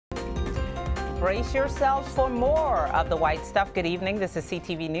brace yourselves for more of the white stuff. Good evening. This is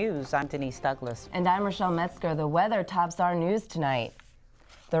CTV News. I'm Denise Douglas. And I'm Rochelle Metzger. The weather tops our news tonight.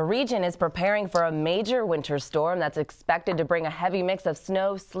 The region is preparing for a major winter storm that's expected to bring a heavy mix of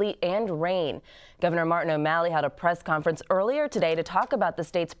snow, sleet, and rain. Governor Martin O'Malley held a press conference earlier today to talk about the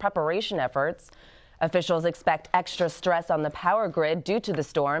state's preparation efforts. Officials expect extra stress on the power grid due to the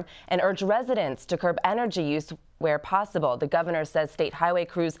storm and urge residents to curb energy use where possible. The governor says state highway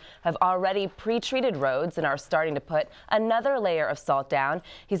crews have already pre-treated roads and are starting to put another layer of salt down.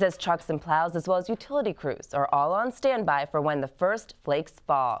 He says trucks and plows as well as utility crews are all on standby for when the first flakes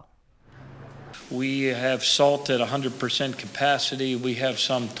fall. We have salt at 100% capacity. We have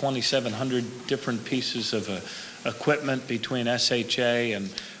some 2,700 different pieces of equipment between SHA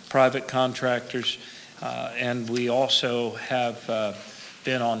and private contractors, and we also have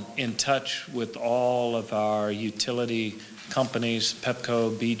been in touch with all of our utility companies,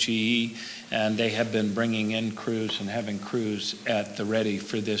 Pepco, BGE, and they have been bringing in crews and having crews at the ready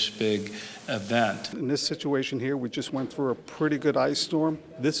for this big event. In this situation here, we just went through a pretty good ice storm.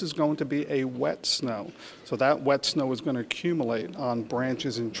 This is going to be a wet snow, so that wet snow is going to accumulate on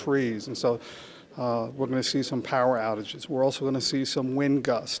branches and trees, and so we're going to see some power outages. We're also going to see some wind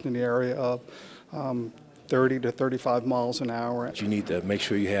gusts in the area of 30 to 35 miles an hour. You need to make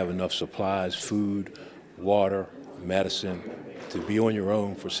sure you have enough supplies, food, water, medicine, to be on your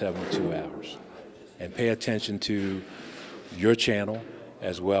own for 72 hours. And pay attention to your channel,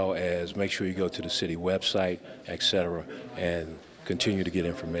 as well as make sure you go to the city website, etc., and continue to get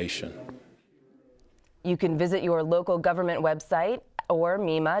information. You can visit your local government website or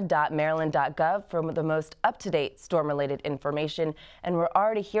mema.maryland.gov for the most up-to-date storm-related information. And we're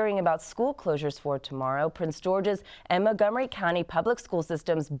already hearing about school closures for tomorrow. Prince George's and Montgomery County public school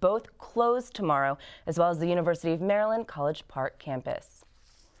systems both closed tomorrow, as well as the University of Maryland College Park campus.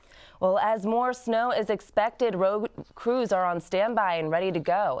 Well, as more snow is expected, road crews are on standby and ready to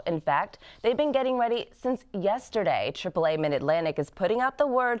go. In fact, they've been getting ready since yesterday. AAA Mid-Atlantic is putting out the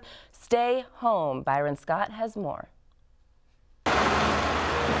word, stay home. Byron Scott has more.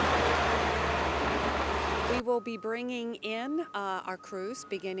 We will be bringing in our crews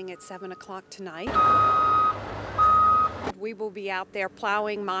beginning at 7 o'clock tonight. We will be out there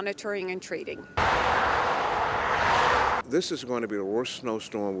plowing, monitoring, and treating. This is going to be the worst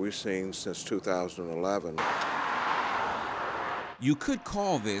snowstorm we've seen since 2011. You could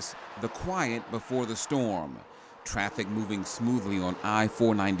call this the quiet before the storm. Traffic moving smoothly on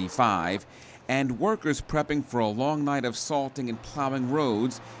I-495 and workers prepping for a long night of salting and plowing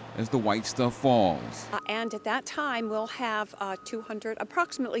roads as the white stuff falls. And at that time, we'll have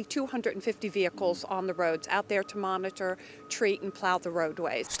approximately 250 vehicles on the roads out there to monitor, treat, and plow the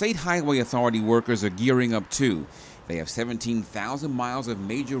roadways. State Highway Authority workers are gearing up too. They have 17,000 miles of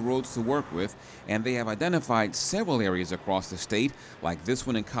major roads to work with, and they have identified several areas across the state, like this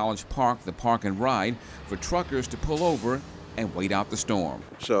one in College Park, the Park and Ride, for truckers to pull over and wait out the storm.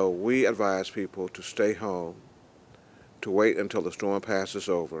 So we advise people to stay home, to wait until the storm passes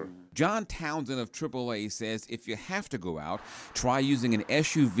over. John Townsend of AAA says if you have to go out, try using an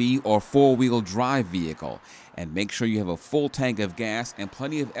SUV or four-wheel drive vehicle, and make sure you have a full tank of gas and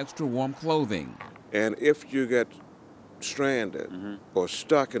plenty of extra warm clothing. And if you get stranded or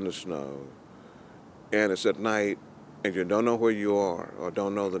stuck in the snow, and it's at night, and you don't know where you are or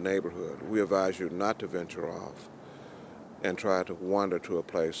don't know the neighborhood, we advise you not to venture off and try to wander to a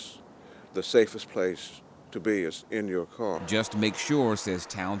place. The safest place to be is in your car. Just make sure, says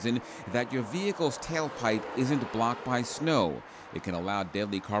Townsend, that your vehicle's tailpipe isn't blocked by snow. It can allow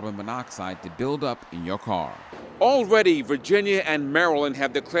deadly carbon monoxide to build up in your car. Already, Virginia and Maryland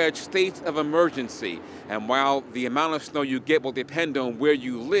have declared states of emergency. And while the amount of snow you get will depend on where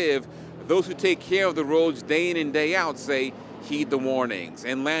you live, those who take care of the roads day in and day out say heed the warnings.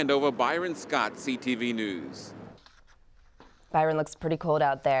 In Landover, Byron Scott, CTV News. Byron, looks pretty cold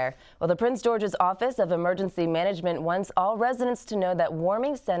out there. Well, the Prince George's Office of Emergency Management wants all residents to know that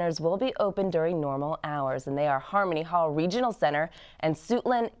warming centers will be open during normal hours, and they are Harmony Hall Regional Center and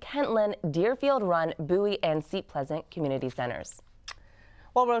Suitland, Kentland, Deerfield Run, Bowie, and Seat Pleasant Community Centers.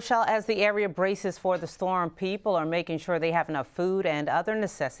 Well, Rochelle, as the area braces for the storm, people are making sure they have enough food and other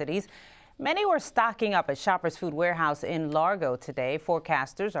necessities. Many were stocking up at Shoppers Food Warehouse in Largo today.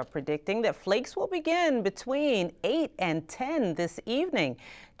 Forecasters are predicting that flakes will begin between 8 and 10 this evening.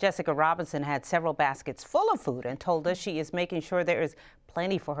 Jessica Robinson had several baskets full of food and told us she is making sure there is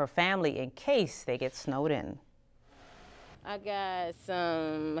plenty for her family in case they get snowed in. I got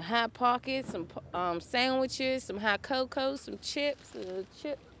some Hot Pockets, some sandwiches, some hot cocoa, some chips,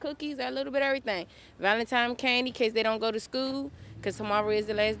 chip cookies, a little bit of everything. Valentine candy in case they don't go to school, because tomorrow is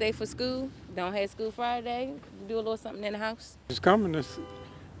the last day for school. Don't have school Friday. Do a little something in the house. It's coming. It's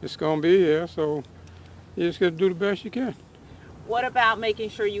going to be here, so you just got to do the best you can. What about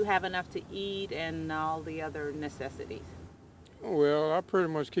making sure you have enough to eat and all the other necessities? Well, I pretty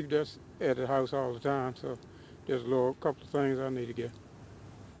much keep that at the house all the time, so there's a couple of things I need to get.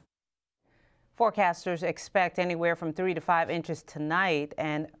 Forecasters expect anywhere from 3 to 5 inches tonight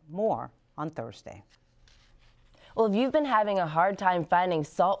and more on Thursday. Well, if you've been having a hard time finding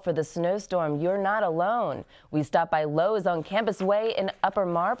salt for the snowstorm, you're not alone. We stopped by Lowe's on Campus Way in Upper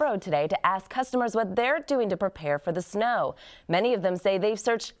Marlboro today to ask customers what they're doing to prepare for the snow. Many of them say they've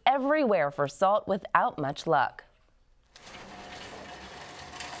searched everywhere for salt without much luck.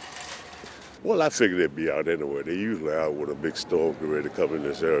 Well, I figured they'd be out anyway. They're usually out when a big storm get ready to come in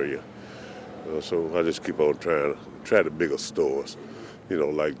this area. So I just keep on try the bigger stores, you know,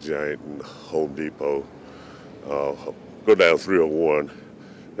 like Giant and Home Depot. Go down 301,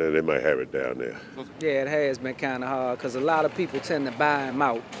 and they might have it down there. Yeah, it has been kind of hard because a lot of people tend to buy them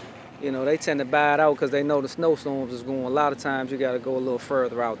out. You know, they tend to buy it out because they know the snowstorms is going. A lot of times you got to go a little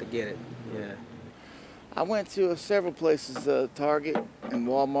further out to get it. Yeah. I went to several places, Target and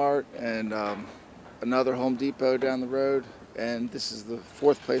Walmart and another Home Depot down the road. And this is the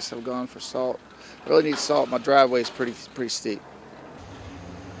 4th place I've gone for salt. I really need salt. My driveway is pretty steep.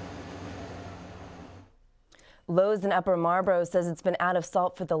 Lowe's in Upper Marlboro says it's been out of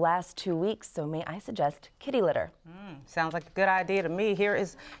salt for the last 2 weeks, so may I suggest kitty litter? Sounds like a good idea to me. Here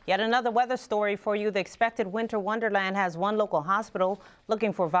is yet another weather story for you. The expected winter wonderland has one local hospital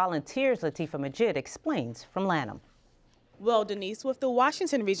looking for volunteers. Latifah Majid explains from Lanham. Well, Denise, with the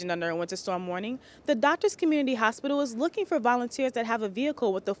Washington region under a winter storm warning, the Doctors Community Hospital is looking for volunteers that have a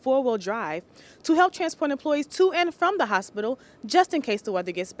vehicle with a 4-wheel drive to help transport employees to and from the hospital just in case the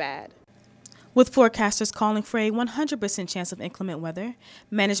weather gets bad. With forecasters calling for a 100% chance of inclement weather,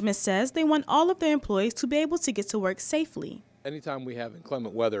 management says they want all of their employees to be able to get to work safely. Anytime we have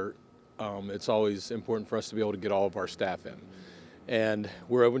inclement weather, it's always important for us to be able to get all of our staff in. And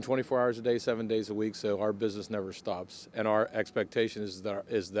we're open 24 hours a day, 7 days a week, so our business never stops. And our expectation is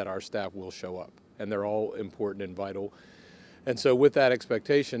that our staff will show up, and they're all important and vital. And so with that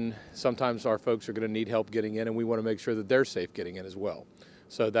expectation, sometimes our folks are going to need help getting in, and we want to make sure that they're safe getting in as well.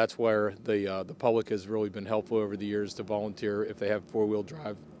 So that's where the public has really been helpful over the years to volunteer if they have 4-wheel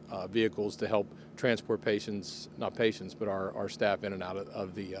drive vehicles to help transport patients, not patients, but our staff in and out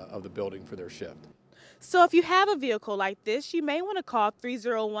of the building for their shift. So if you have a vehicle like this, you may want to call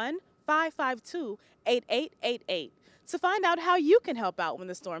 301-552-8888 to find out how you can help out when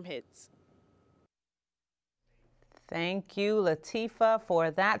the storm hits. Thank you, Latifah,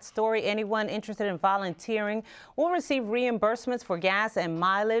 for that story. Anyone interested in volunteering will receive reimbursements for gas and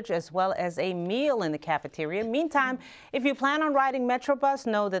mileage, as well as a meal in the cafeteria. Meantime, if you plan on riding Metrobus,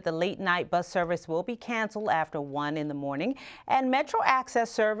 know that the late-night bus service will be canceled after 1 in the morning. And Metro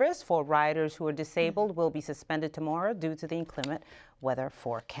Access service for riders who are disabled will be suspended tomorrow due to the inclement weather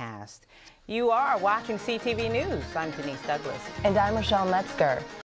forecast. You are watching CTV News. I'm Denise Douglas. And I'm Rochelle Metzger.